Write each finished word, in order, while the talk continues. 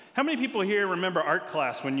How many people here remember art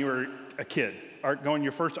class when you were a kid? Going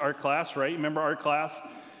your first art class, right? Remember art class?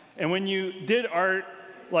 And when you did art,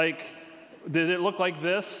 did it look like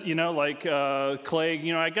this?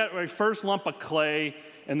 Clay. I got my first lump of clay,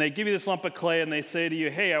 and they give you this lump of clay, and they say to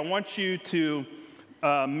you, hey, I want you to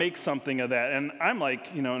make something of that. And I'm like,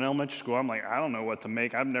 in elementary school, I'm like, I don't know what to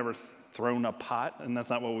make. I've never thrown a pot, and that's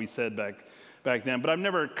not what we said back then. But I've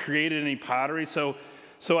never created any pottery, so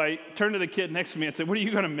I turned to the kid next to me and said, what are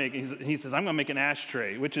you going to make? And he says, I'm going to make an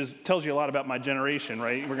ashtray, which tells you a lot about my generation,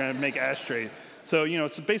 right? We're going to make ashtray. So,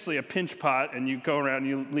 it's basically a pinch pot, and you go around and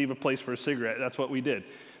you leave a place for a cigarette. That's what we did.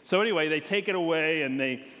 So anyway, they take it away, and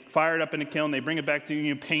they fire it up in the kiln. They bring it back to you, and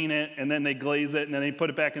you paint it, and then they glaze it, and then they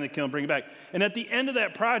put it back in the kiln, bring it back. And at the end of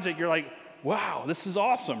that project, you're like, wow, this is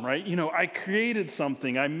awesome, right? I created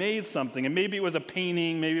something. I made something. And maybe it was a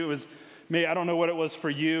painting. Maybe it was... I don't know what it was for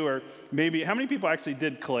you, or maybe, how many people actually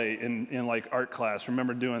did clay in art class?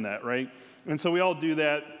 Remember doing that, right? And so we all do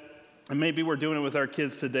that, and maybe we're doing it with our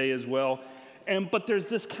kids today as well. But there's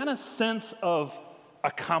this kind of sense of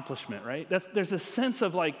accomplishment, right? There's a sense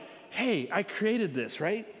of hey, I created this,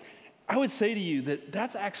 right? I would say to you that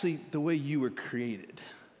that's actually the way you were created.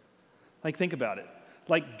 Think about it.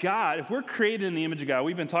 God, if we're created in the image of God,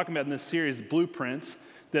 we've been talking about in this series, blueprints,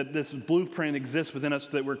 that this blueprint exists within us,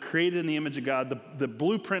 that we're created in the image of God. The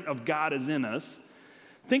blueprint of God is in us.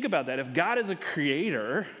 Think about that. If God is a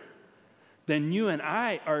creator, then you and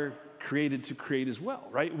I are created to create as well,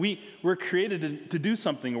 right? We're created to do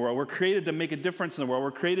something in the world. We're created to make a difference in the world.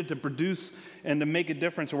 We're created to produce and to make a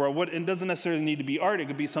difference in the world. It doesn't necessarily need to be art. It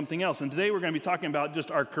could be something else. And today we're going to be talking about just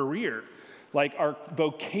our career, our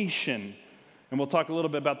vocation. And we'll talk a little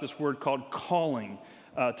bit about this word called calling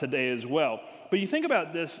today as well. But you think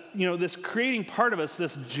about this, this creating part of us,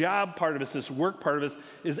 this job part of us, this work part of us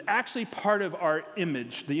is actually part of our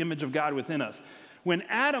image, the image of God within us. When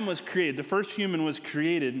Adam was created, the first human was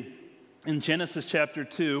created in Genesis chapter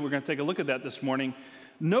 2, we're going to take a look at that this morning.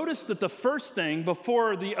 Notice that the first thing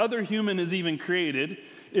before the other human is even created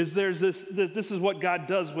is this is what God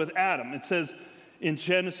does with Adam. It says, in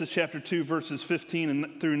Genesis chapter 2, verses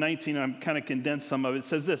 15 through 19, I'm kind of condensed some of it. It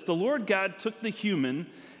says this, the Lord God took the human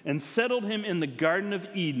and settled him in the Garden of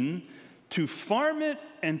Eden to farm it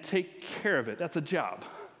and take care of it. That's a job.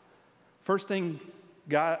 First thing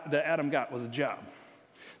that Adam got was a job.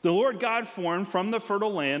 The Lord God formed from the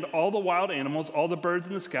fertile land all the wild animals, all the birds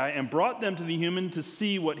in the sky, and brought them to the human to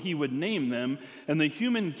see what he would name them. And the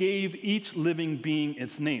human gave each living being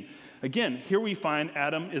its name. Again, here we find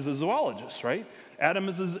Adam is a zoologist, right? Adam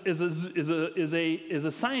is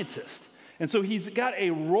a scientist. And so he's got a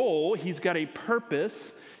role, he's got a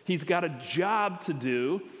purpose, he's got a job to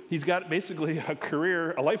do. He's got basically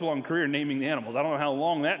a lifelong career naming the animals. I don't know how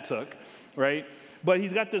long that took, right? But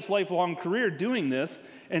he's got this lifelong career doing this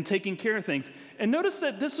and taking care of things. And notice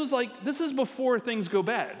that this is before things go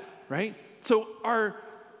bad, right? So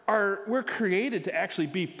we're created to actually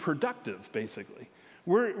be productive, basically.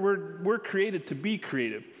 We're created to be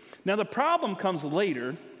creative. Now the problem comes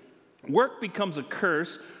later. Work becomes a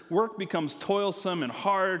curse. Work becomes toilsome and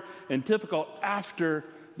hard and difficult after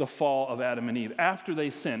the fall of Adam and Eve, after they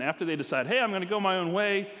sin, after they decide, hey, I'm going to go my own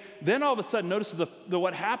way. Then all of a sudden, notice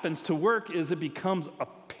what happens to work is it becomes a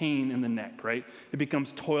pain in the neck, right? It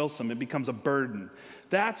becomes toilsome. It becomes a burden.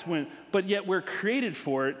 But yet we're created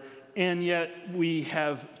for it, and yet we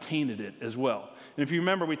have tainted it as well. And if you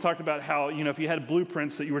remember, we talked about how, if you had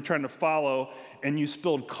blueprints that you were trying to follow and you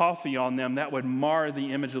spilled coffee on them, that would mar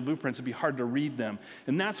the image of the blueprints. It'd be hard to read them.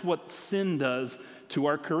 And that's what sin does to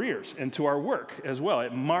our careers and to our work as well.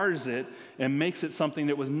 It mars it and makes it something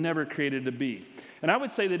that was never created to be. And I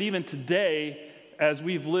would say that even today, as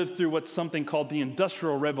we've lived through what's something called the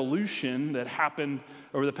Industrial Revolution that happened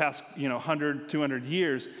over the past 100, 200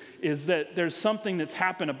 years, is that there's something that's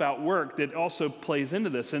happened about work that also plays into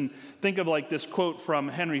this. And think of this quote from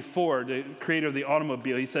Henry Ford, the creator of the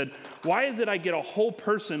automobile. He said, why is it I get a whole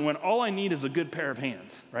person when all I need is a good pair of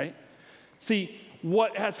hands, right? See,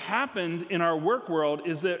 what has happened in our work world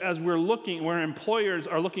is that as where employers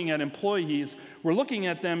are looking at employees, we're looking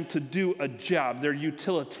at them to do a job. They're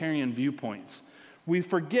utilitarian viewpoints. We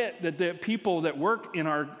forget that the people that work in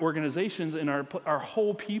our organizations and our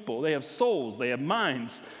whole people, they have souls, they have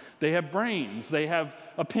minds, they have brains, they have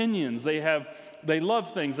opinions, they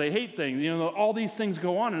love things, they hate things. All these things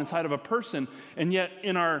go on inside of a person. And yet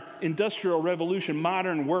in our industrial revolution,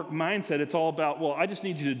 modern work mindset, it's all about, well, I just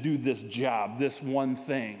need you to do this job, this one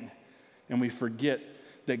thing. And we forget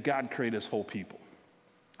that God created us whole people.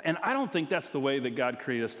 And I don't think that's the way that God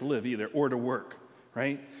created us to live either, or to work,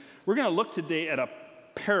 right? We're going to look today at a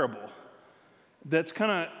parable that's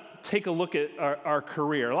kind of take a look at our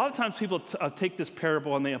career. A lot of times people take this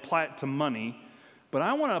parable and they apply it to money, but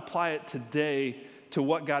I want to apply it today to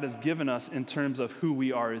what God has given us in terms of who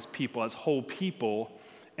we are as people, as whole people,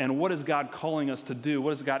 and what is God calling us to do?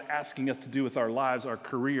 What is God asking us to do with our lives, our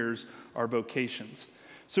careers, our vocations?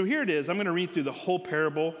 So here it is. I'm going to read through the whole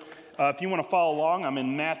parable. If you want to follow along, I'm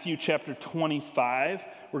in Matthew chapter 25.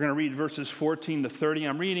 We're going to read verses 14 to 30.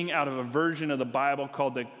 I'm reading out of a version of the Bible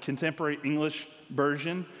called the Contemporary English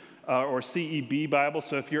Version, or CEB Bible.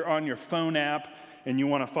 So if you're on your phone app and you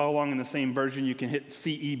want to follow along in the same version, you can hit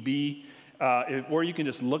CEB, or you can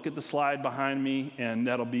just look at the slide behind me, and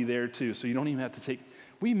that'll be there too. So you don't even have to take.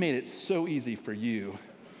 We made it so easy for you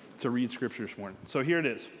to read Scripture this morning. So here it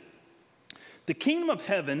is. The kingdom of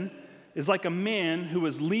heaven is like a man who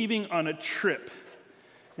was leaving on a trip,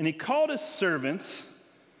 and he called his servants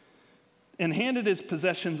and handed his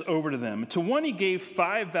possessions over to them. To one he gave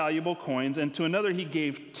 5 valuable coins, and to another he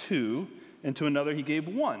gave 2, and to another he gave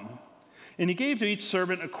 1. And he gave to each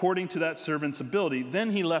servant according to that servant's ability.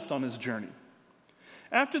 Then he left on his journey.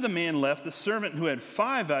 After the man left, the servant who had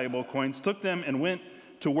 5 valuable coins took them and went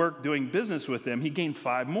to work doing business with them. He gained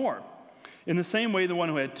 5 more. In the same way, the one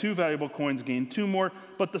who had 2 valuable coins gained 2 more,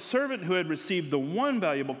 but the servant who had received the 1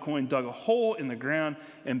 valuable coin dug a hole in the ground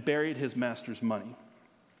and buried his master's money.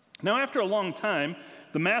 Now, after a long time,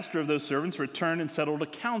 the master of those servants returned and settled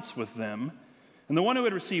accounts with them. And the one who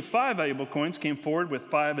had received 5 valuable coins came forward with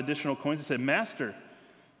 5 additional coins and said, "Master,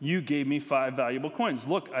 you gave me 5 valuable coins.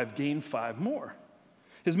 Look, I've gained 5 more."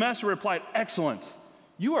 His master replied, "Excellent.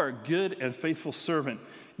 You are a good and faithful servant.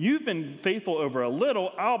 You've been faithful over a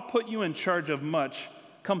little. I'll put you in charge of much.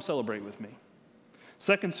 Come celebrate with me."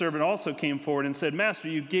 Second servant also came forward and said, "Master,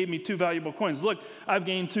 you gave me 2 valuable coins. Look, I've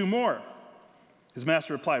gained 2 more." His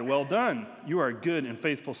master replied, "Well done. You are a good and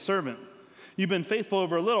faithful servant. You've been faithful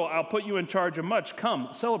over a little. I'll put you in charge of much. Come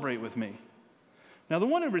celebrate with me." Now the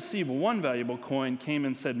one who received 1 valuable coin came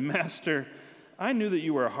and said, "Master, I knew that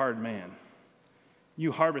you were a hard man.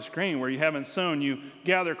 You harvest grain where you haven't sown. You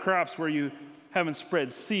gather crops where you haven't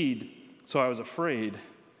spread seed. So I was afraid,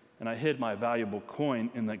 and I hid my valuable coin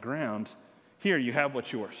in the ground. Here, you have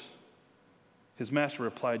what's yours." His master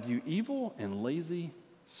replied, "You evil and lazy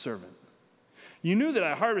servant. You knew that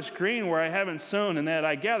I harvest grain where I haven't sown and that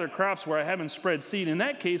I gather crops where I haven't spread seed. In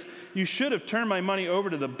that case, you should have turned my money over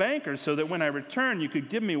to the bankers so that when I return, you could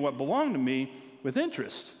give me what belonged to me with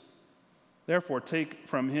interest. Therefore, take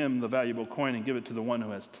from him the valuable coin and give it to the one who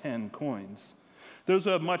has 10 coins. Those who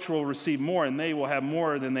have much will receive more, and they will have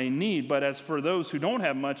more than they need. But as for those who don't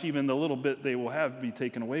have much, even the little bit they will have be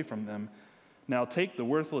taken away from them. Now take the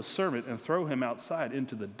worthless servant and throw him outside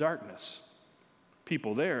into the darkness.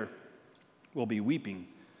 People there will be weeping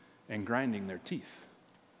and grinding their teeth."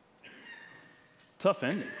 Tough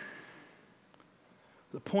ending.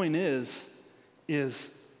 The point is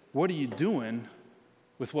what are you doing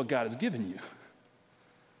with what God has given you?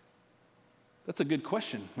 That's a good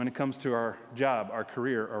question when it comes to our job, our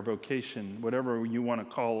career, our vocation, whatever you want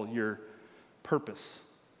to call your purpose,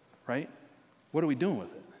 right? What are we doing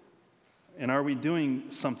with it? And are we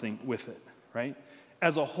doing something with it, right?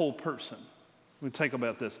 As a whole person. Let me talk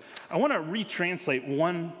about this. I want to retranslate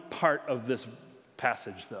one part of this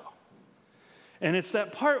passage, though. And it's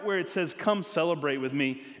that part where it says, "Come celebrate with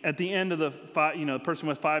me." At the end of the 5, the person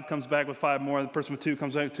with 5 comes back with 5 more. The person with 2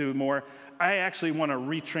 comes back with 2 more. I actually want to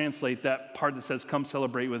retranslate that part that says, "Come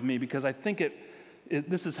celebrate with me," because I think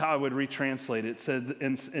this is how I would retranslate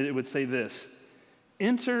it. It would say this: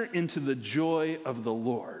 "Enter into the joy of the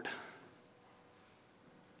Lord."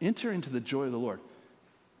 Enter into the joy of the Lord.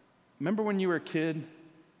 Remember when you were a kid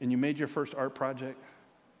and you made your first art project?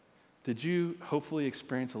 Did you hopefully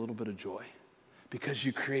experience a little bit of joy? Because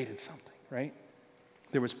you created something, right?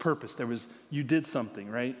 There was purpose. You did something,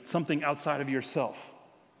 right? Something outside of yourself.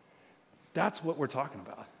 That's what we're talking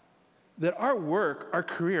about. That our work, our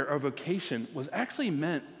career, our vocation was actually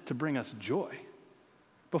meant to bring us joy.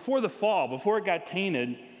 Before the fall, before it got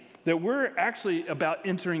tainted, that we're actually about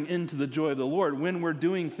entering into the joy of the Lord when we're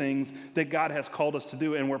doing things that God has called us to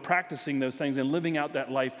do, and we're practicing those things and living out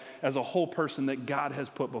that life as a whole person that God has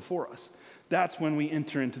put before us. That's when we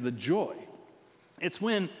enter into the joy. It's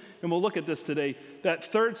when, and we'll look at this today, that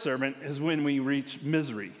third servant is when we reach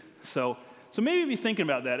misery. So maybe be thinking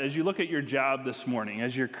about that as you look at your job this morning,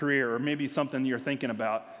 as your career, or maybe something you're thinking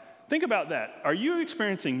about. Think about that. Are you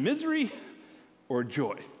experiencing misery or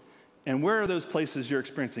joy? And where are those places you're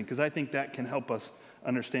experiencing? Because I think that can help us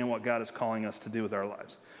understand what God is calling us to do with our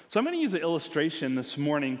lives. So I'm going to use an illustration this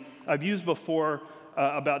morning I've used before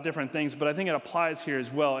about different things, but I think it applies here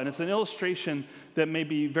as well. And it's an illustration that may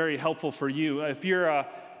be very helpful for you. If you're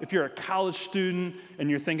if you're a college student and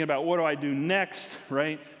you're thinking about what do I do next,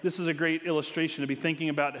 right? This is a great illustration to be thinking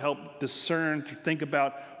about to help discern, to think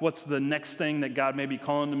about what's the next thing that God may be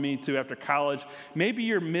calling to me to after college. Maybe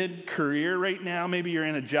you're mid-career right now. Maybe you're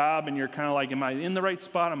in a job and you're kind of like, am I in the right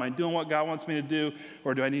spot? Am I doing what God wants me to do?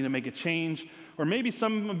 Or do I need to make a change? Or maybe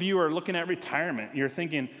some of you are looking at retirement. You're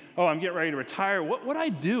thinking, oh, I'm getting ready to retire. What would I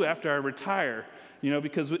do after I retire?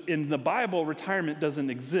 Because in the Bible, retirement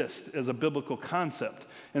doesn't exist as a biblical concept.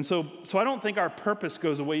 And so I don't think our purpose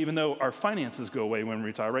goes away, even though our finances go away when we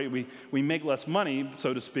retire, right? We make less money,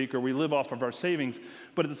 so to speak, or we live off of our savings.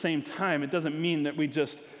 But at the same time, it doesn't mean that we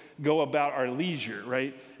just go about our leisure,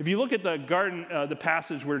 right? If you look at the garden, the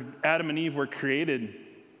passage where Adam and Eve were created,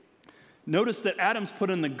 notice that Adam's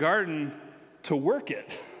put in the garden to work it.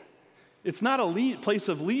 It's not a place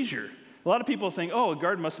of leisure. A lot of people think, oh, a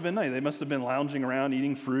garden must have been nice. They must have been lounging around,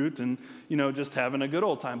 eating fruit, and, just having a good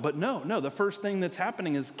old time. But no, the first thing that's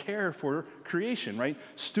happening is care for creation, right?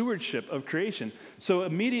 Stewardship of creation. So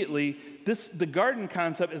immediately, the garden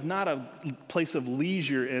concept is not a place of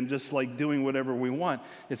leisure and just like doing whatever we want.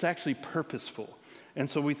 It's actually purposeful. And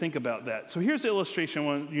so we think about that. So here's the illustration I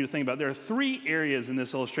want you to think about. There are 3 areas in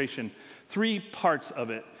this illustration, 3 parts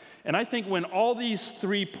of it. And I think when all these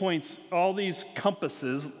 3 points, all these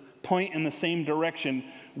compasses point in the same direction,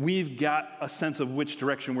 we've got a sense of which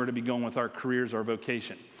direction we're to be going with our careers, our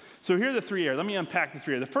vocation. So here are the 3 areas. Let me unpack the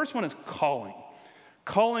 3 areas. The first one is calling.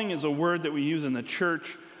 Calling is a word that we use in the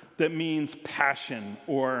church that means passion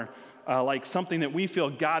or like something that we feel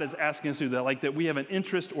God is asking us to do, that we have an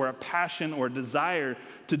interest or a passion or a desire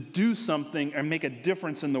to do something and make a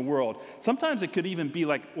difference in the world. Sometimes it could even be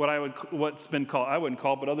like what's been called, I wouldn't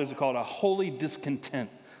call it, but others would call it a holy discontent.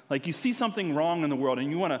 Like you see something wrong in the world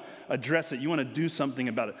and you want to address it, you want to do something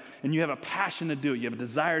about it, and you have a passion to do it, you have a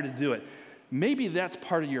desire to do it. Maybe that's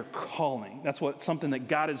part of your calling. That's something that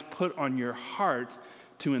God has put on your heart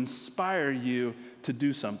to inspire you to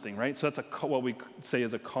do something, right? So that's what we say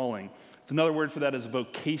is a calling. It's another word for that is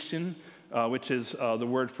vocation, which is the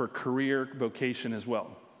word for career, vocation as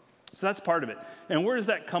well. So that's part of it. And where is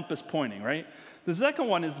that compass pointing, right? The second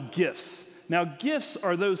one is gifts. Now, gifts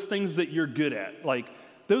are those things that you're good at. Like,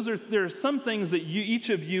 there are some things that each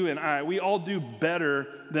of you and I, we all do better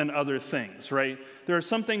than other things, right? There are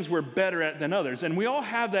some things we're better at than others, and we all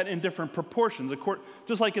have that in different proportions. Of course,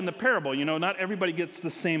 just like in the parable, not everybody gets the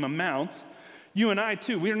same amount. You and I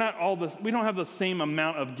too, we don't have the same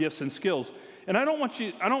amount of gifts and skills. And I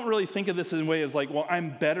don't really think of this in a way as like, well,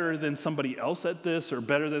 I'm better than somebody else at this or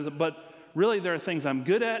better than, but really there are things I'm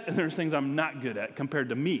good at and there's things I'm not good at compared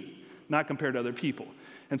to me, not compared to other people.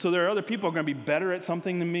 And so there are other people who are going to be better at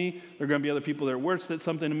something than me. There are going to be other people that are worse at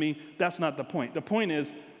something than me. That's not the point. The point is,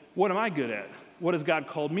 what am I good at? What has God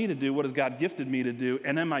called me to do? What has God gifted me to do?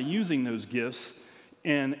 And am I using those gifts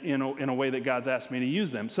in a way that God's asked me to use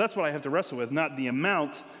them? So that's what I have to wrestle with, not the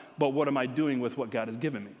amount, but what am I doing with what God has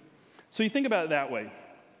given me? So you think about it that way.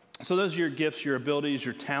 So those are your gifts, your abilities,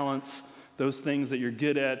 your talents, those things that you're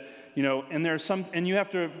good at. And there's and you have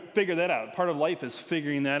to figure that out. Part of life is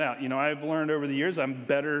figuring that out. I've learned over the years I'm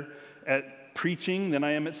better at preaching than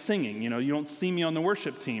I am at singing. You don't see me on the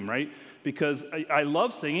worship team, right? Because I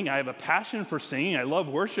love singing. I have a passion for singing. I love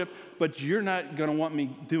worship, but you're not going to want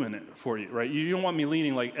me doing it for you, right? You don't want me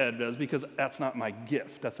leading like Ed does because that's not my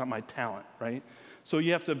gift. That's not my talent, right? So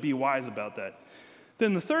you have to be wise about that.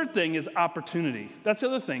 Then the third thing is opportunity. That's the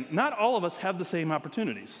other thing. Not all of us have the same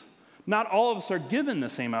opportunities. Not all of us are given the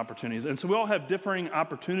same opportunities. And so we all have differing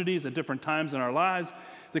opportunities at different times in our lives.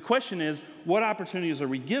 The question is, what opportunities are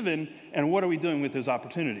we given and what are we doing with those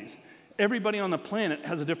opportunities? Everybody on the planet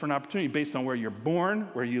has a different opportunity based on where you're born,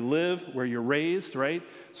 where you live, where you're raised, right?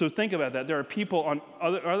 So think about that. There are people on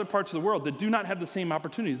other parts of the world that do not have the same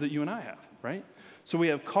opportunities that you and I have, right? So we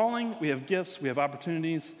have calling, we have gifts, we have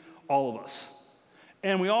opportunities, all of us.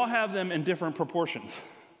 And we all have them in different proportions,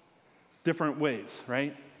 different ways,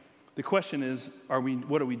 right? The question is,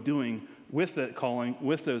 what are we doing with that calling,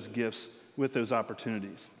 with those gifts, with those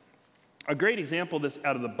opportunities? A great example of this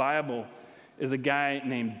out of the Bible is a guy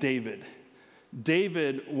named David.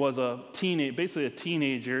 David was basically a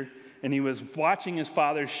teenager, and he was watching his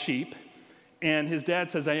father's sheep, and his dad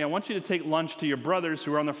says, hey, I want you to take lunch to your brothers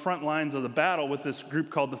who are on the front lines of the battle with this group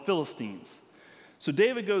called the Philistines. So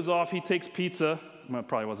David goes off, he takes pizza, well, it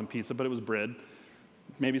probably wasn't pizza, but it was bread,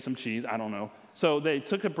 maybe some cheese, I don't know. So they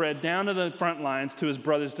took the bread down to the front lines to his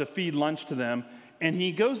brothers to feed lunch to them. And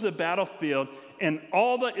he goes to the battlefield, and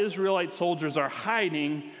all the Israelite soldiers are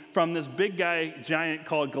hiding from this big guy, giant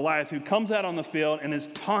called Goliath, who comes out on the field and is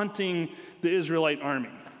taunting the Israelite army.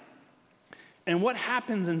 And what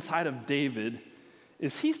happens inside of David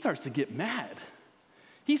is he starts to get mad.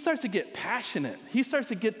 he starts to get passionate. He starts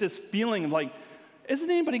to get this feeling of like, isn't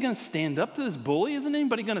anybody going to stand up to this bully? Isn't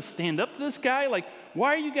anybody going to stand up to this guy? Like,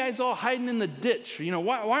 why are you guys all hiding in the ditch?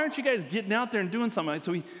 Why aren't you guys getting out there and doing something?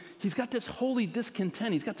 So he's got this holy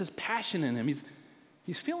discontent. He's got this passion in him.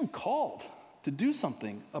 He's feeling called to do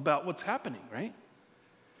something about what's happening, right?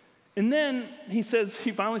 And then he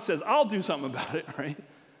finally says, I'll do something about it, right?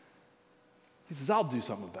 He says, I'll do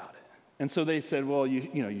something about it. And so they said, well,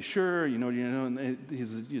 you sure? And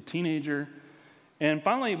he's a teenager. And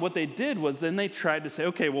finally, what they did was then they tried to say,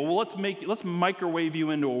 okay, well, let's microwave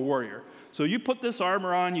you into a warrior. So you put this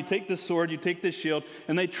armor on, you take this sword, you take this shield,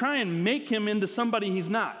 and they try and make him into somebody he's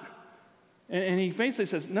not. And he basically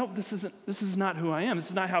says, no, this is not who I am. This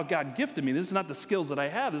is not how God gifted me. This is not the skills that I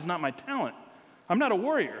have. This is not my talent. I'm not a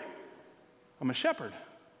warrior. I'm a shepherd.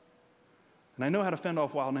 And I know how to fend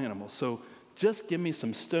off wild animals. So just give me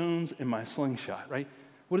some stones in my slingshot, right?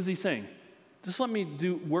 What is he saying? Just let me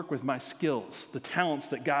work with my skills, the talents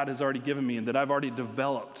that God has already given me and that I've already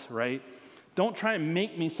developed, right? Don't try and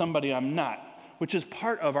make me somebody I'm not, which is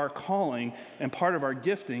part of our calling and part of our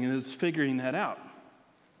gifting, and is figuring that out.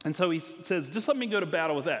 And so he says, just let me go to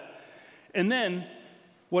battle with that. And then,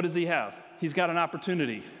 what does he have? He's got an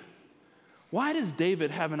opportunity. Why does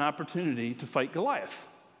David have an opportunity to fight Goliath?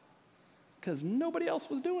 Because nobody else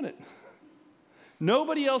was doing it.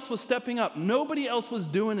 Nobody else was stepping up. Nobody else was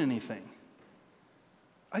doing anything.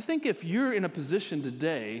 I think if you're in a position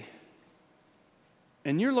today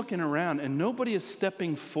and you're looking around and nobody is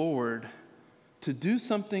stepping forward to do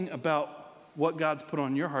something about what God's put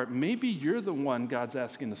on your heart, maybe you're the one God's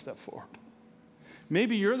asking to step forward.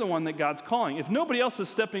 Maybe you're the one that God's calling. If nobody else is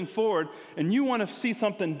stepping forward and you want to see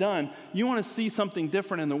something done, you want to see something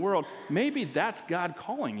different in the world, maybe that's God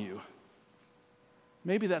calling you.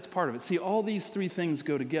 Maybe that's part of it. See, all these three things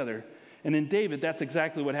go together. And in David, that's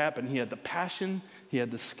exactly what happened. He had the passion, he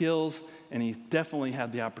had the skills, and he definitely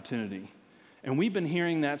had the opportunity. And we've been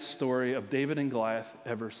hearing that story of David and Goliath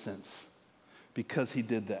ever since because he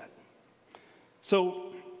did that.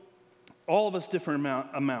 So all of us different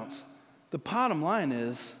amounts. The bottom line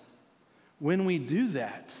is when we do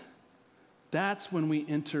that, that's when we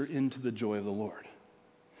enter into the joy of the Lord.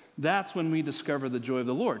 That's when we discover the joy of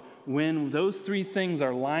the Lord. When those three things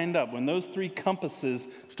are lined up, when those three compasses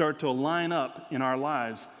start to line up in our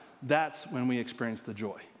lives, that's when we experience the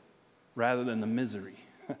joy rather than the misery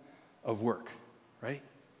of work, right?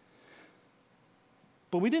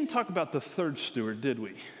 But we didn't talk about the third steward, did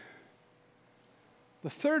we? The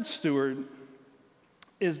third steward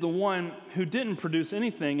is the one who didn't produce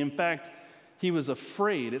anything. In fact, he was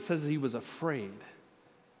afraid. It says that he was afraid.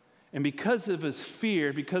 And because of his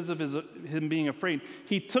fear, because of him being afraid,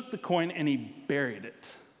 he took the coin and he buried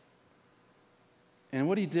it. And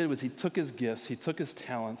what he did was he took his gifts, he took his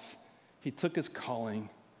talents, he took his calling,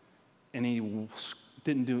 and he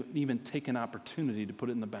didn't even take an opportunity to put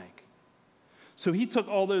it in the bank. So he took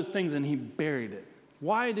all those things and he buried it.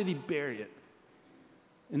 Why did he bury it?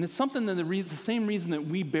 And it's something that the same reason that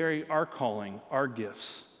we bury our calling, our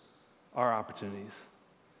gifts, our opportunities.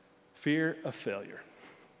 Fear of failure.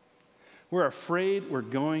 We're afraid we're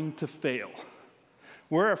going to fail.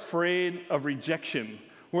 We're afraid of rejection.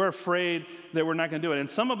 We're afraid that we're not going to do it. And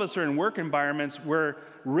some of us are in work environments where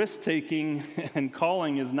risk-taking and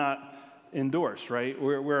calling is not endorsed, right?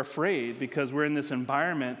 We're afraid because we're in this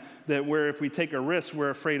environment that where if we take a risk,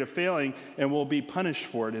 we're afraid of failing and we'll be punished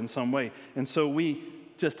for it in some way. And so we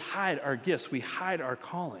just hide our gifts. We hide our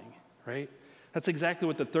calling, right? That's exactly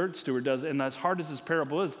what the third steward does. And as hard as this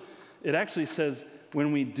parable is, it actually says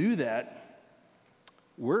when we do that,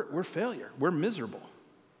 we're failure. We're miserable.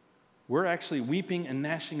 We're actually weeping and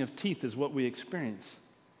gnashing of teeth is what we experience.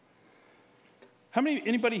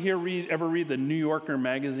 Anybody here ever read the New Yorker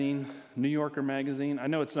magazine? New Yorker magazine? I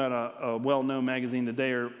know it's not a well-known magazine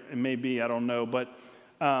today, or it may be, I don't know, but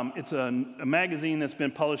it's a magazine that's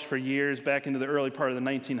been published for years, back into the early part of the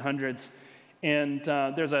 1900s. And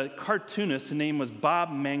there's a cartoonist, his name was Bob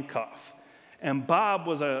Mankoff. And Bob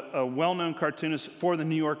was a well-known cartoonist for the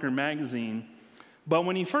New Yorker magazine. But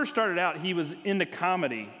when he first started out, he was into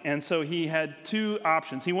comedy. And so he had two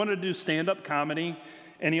options. He wanted to do stand-up comedy,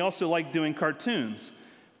 and he also liked doing cartoons.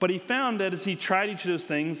 But he found that as he tried each of those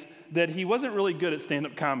things, that he wasn't really good at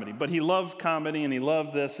stand-up comedy. But he loved comedy, and he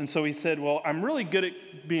loved this. And so he said, well, I'm really good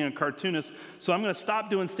at being a cartoonist, so I'm going to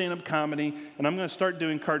stop doing stand-up comedy, and I'm going to start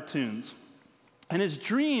doing cartoons. And his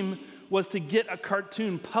dream was to get a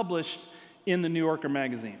cartoon published in the New Yorker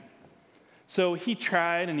magazine. So he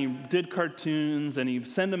tried and he did cartoons and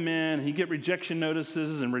he'd send them in and he'd get rejection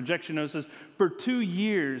notices. For 2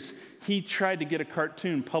 years, he tried to get a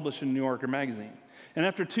cartoon published in the New Yorker magazine. And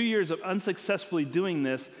after 2 years of unsuccessfully doing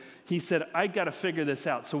this, he said, I got to figure this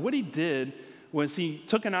out. So what he did was he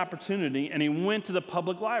took an opportunity and he went to the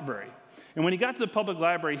public library. And when he got to the public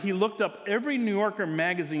library, he looked up every New Yorker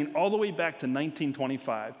magazine all the way back to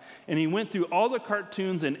 1925. And he went through all the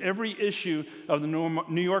cartoons in every issue of the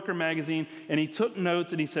New Yorker magazine, and he took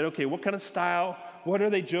notes and he said, okay, what kind of style? What are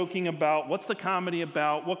they joking about? What's the comedy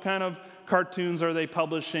about? What kind of cartoons are they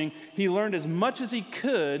publishing? He learned as much as he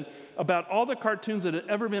could about all the cartoons that had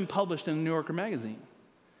ever been published in the New Yorker magazine.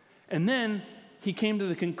 And then he came to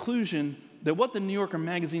the conclusion that what the New Yorker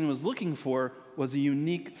magazine was looking for was a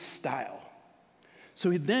unique style. So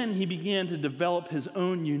then he began to develop his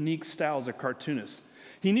own unique style as a cartoonist.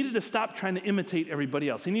 He needed to stop trying to imitate everybody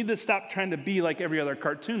else. He needed to stop trying to be like every other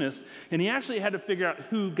cartoonist, and he actually had to figure out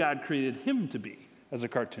who God created him to be as a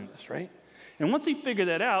cartoonist, right? And once he figured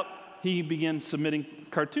that out, he began submitting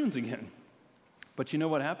cartoons again. But you know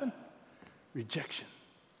what happened? Rejection.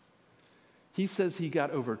 He says he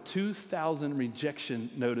got over 2,000 rejection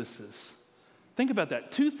notices. Think about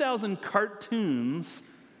that. 2,000 cartoons,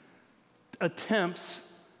 attempts,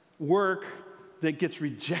 work that gets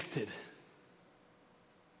rejected.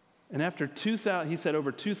 And after 2,000, he said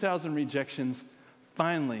over 2,000 rejections,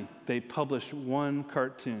 finally they published one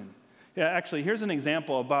cartoon. Yeah, actually, here's an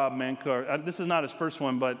example of Bob Mankoff. This is not his first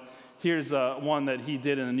one, but here's one that he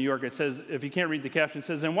did in the New Yorker. It says, if you can't read the caption, it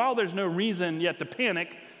says, and while there's no reason yet to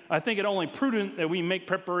panic, I think it only prudent that we make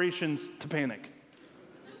preparations to panic.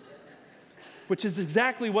 Which is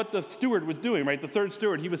exactly what the steward was doing, right? The third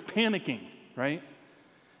steward, he was panicking, right?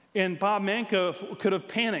 And Bob Mankoff could have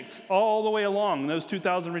panicked all the way along those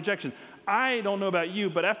 2,000 rejections. I don't know about you,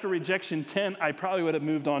 but after rejection 10, I probably would have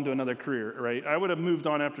moved on to another career, right? I would have moved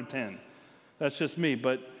on after 10. That's just me,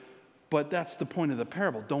 but that's the point of the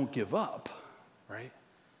parable. Don't give up, right?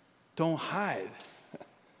 Don't hide.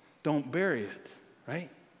 Don't bury it, right?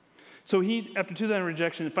 So he, after 2,000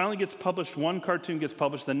 rejection, it finally gets published. One cartoon gets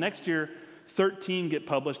published. The next year, 13 get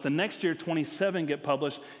published. The next year, 27 get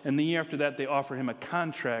published. And the year after that, they offer him a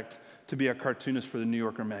contract to be a cartoonist for the New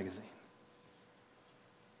Yorker magazine.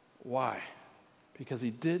 Why? Because he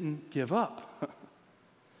didn't give up.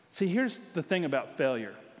 See, here's the thing about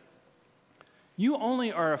failure. You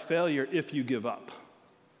only are a failure if you give up.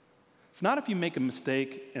 It's not if you make a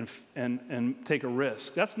mistake and take a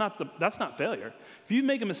risk. That's not failure. If you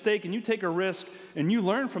make a mistake and you take a risk and you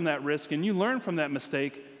learn from that risk and you learn from that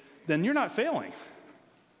mistake, then you're not failing.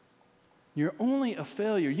 You're only a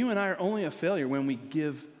failure. You and I are only a failure when we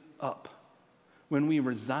give up, when we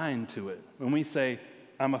resign to it, when we say,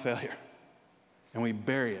 I'm a failure, and we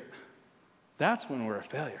bury it. That's when we're a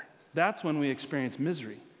failure. That's when we experience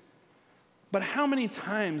misery. But how many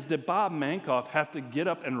times did Bob Mankoff have to get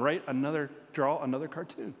up and draw another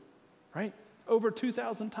cartoon, right? Over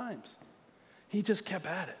 2,000 times. He just kept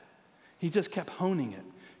at it. He just kept honing it.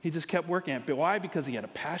 He just kept working at it. But why? Because he had a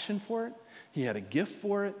passion for it, he had a gift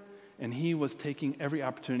for it, and he was taking every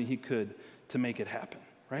opportunity he could to make it happen,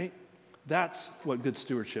 right? That's what good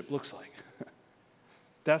stewardship looks like.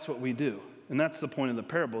 That's what we do. And that's the point of the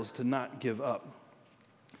parable, is to not give up.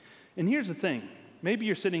 And here's the thing. Maybe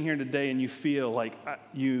you're sitting here today and you feel like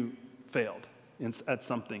you failed at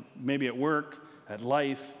something. Maybe at work, at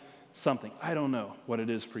life, something. I don't know what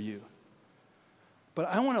it is for you. But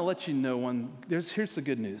I want to let you know here's the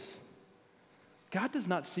good news. God does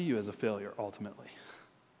not see you as a failure, ultimately.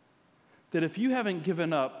 That if you haven't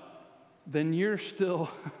given up, then you're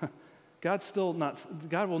still, God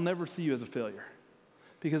will never see you as a failure.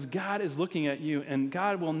 Because God is looking at you, and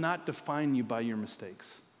God will not define you by your mistakes.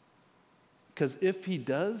 Because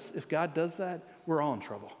if God does that, we're all in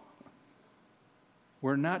trouble.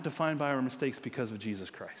 We're not defined by our mistakes because of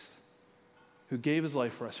Jesus Christ, who gave his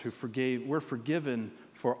life for us, we're forgiven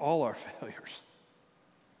for all our failures.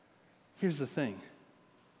 Here's the thing.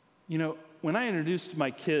 You know, when I introduced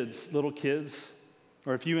my kids, little kids,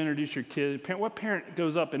 or if you introduce your kid, what parent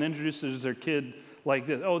goes up and introduces their kid like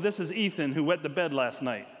this? Oh, this is Ethan who wet the bed last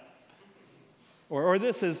night. Or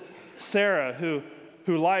this is Sarah who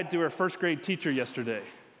lied to her first grade teacher yesterday.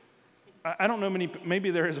 I don't know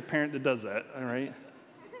maybe there is a parent that does that, all right?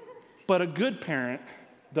 But a good parent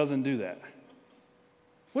doesn't do that.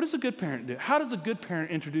 What does a good parent do? How does a good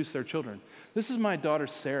parent introduce their children? This is my daughter,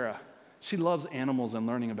 Sarah. She loves animals and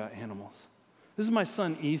learning about animals. This is my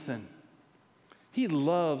son, Ethan. He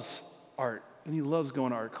loves art, and he loves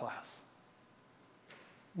going to art class.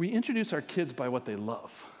 We introduce our kids by what they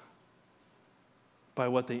love, by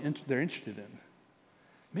what they're interested in.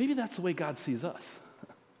 Maybe that's the way God sees us.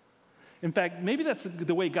 In fact, maybe that's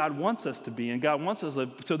the way God wants us to be, and God wants us to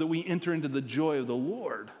live so that we enter into the joy of the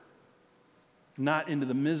Lord, not into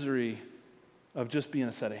the misery of just being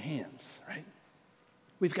a set of hands, right?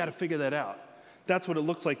 We've got to figure that out. That's what it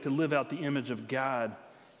looks like to live out the image of God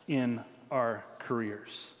in our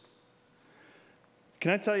careers.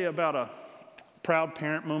 Can I tell you about a proud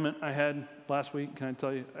parent moment I had last week? Can I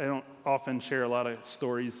tell you? I don't often share a lot of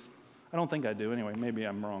stories. I don't think I do anyway. Maybe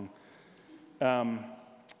I'm wrong.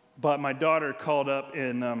 But my daughter called up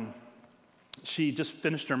and she just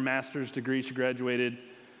finished her master's degree. She graduated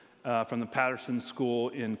from the Patterson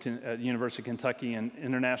School at University of Kentucky in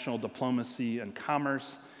international diplomacy and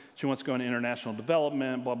commerce. She wants to go into international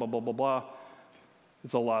development, blah, blah, blah, blah, blah.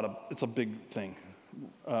 It's a big thing.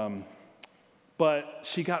 But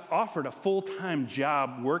she got offered a full-time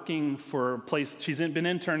job working for a place. She's been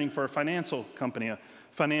interning for a financial company, a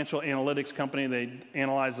financial analytics company. They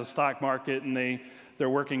analyze the stock market, and they're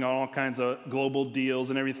working on all kinds of global deals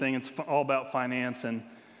and everything. It's all about finance. And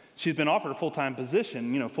she's been offered a full-time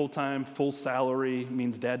position. Full-time, full salary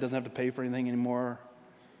means dad doesn't have to pay for anything anymore.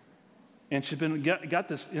 And she's got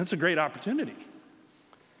this. It's a great opportunity.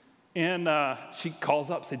 And she calls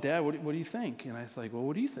up, say, Dad, what do you think? And I was like, well,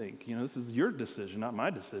 what do you think? This is your decision, not my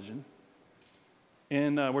decision.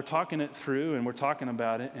 And we're talking it through, and we're talking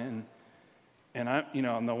about it. And I,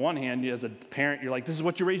 on the one hand, as a parent, you're like, this is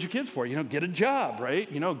what you raise your kids for. Get a job, right?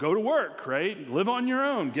 Go to work, right? Live on your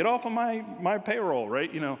own. Get off of my payroll, right?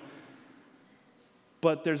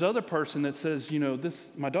 But there's other person that says,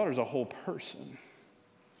 my daughter's a whole person.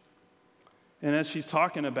 And as she's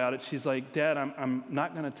talking about it, she's like, Dad, I'm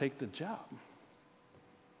not going to take the job.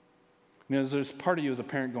 There's part of you as a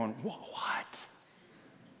parent going, what?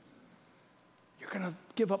 You're going to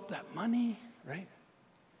give up that money, right?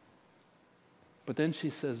 But then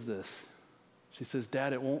she says this. She says,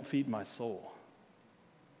 Dad, it won't feed my soul.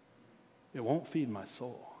 It won't feed my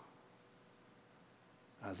soul.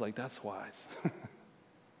 I was like, that's wise.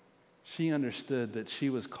 She understood that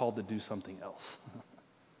she was called to do something else.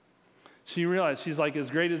 She realized, she's like, as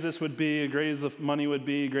great as this would be, as great as the money would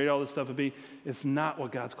be, great all this stuff would be, it's not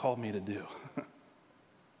what God's called me to do.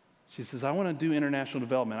 She says, I want to do international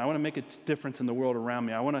development. I want to make a difference in the world around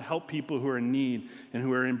me. I want to help people who are in need and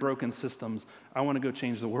who are in broken systems. I want to go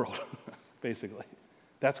change the world, basically.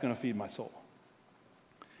 That's going to feed my soul.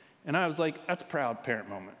 And I was like, that's a proud parent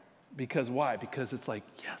moment. Because why? Because it's like,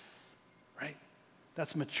 yes, right?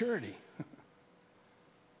 That's maturity.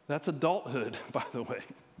 That's adulthood, by the way.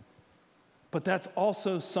 But that's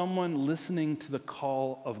also someone listening to the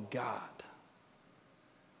call of God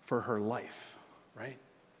for her life, right?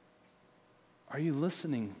 Are you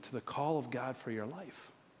listening to the call of God for your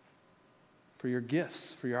life, for your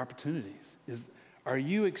gifts, for your opportunities? Are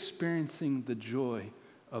you experiencing the joy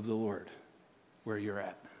of the Lord where you're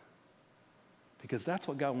at? Because that's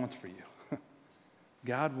what God wants for you.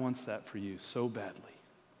 God wants that for you so badly.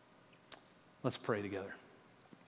 Let's pray together.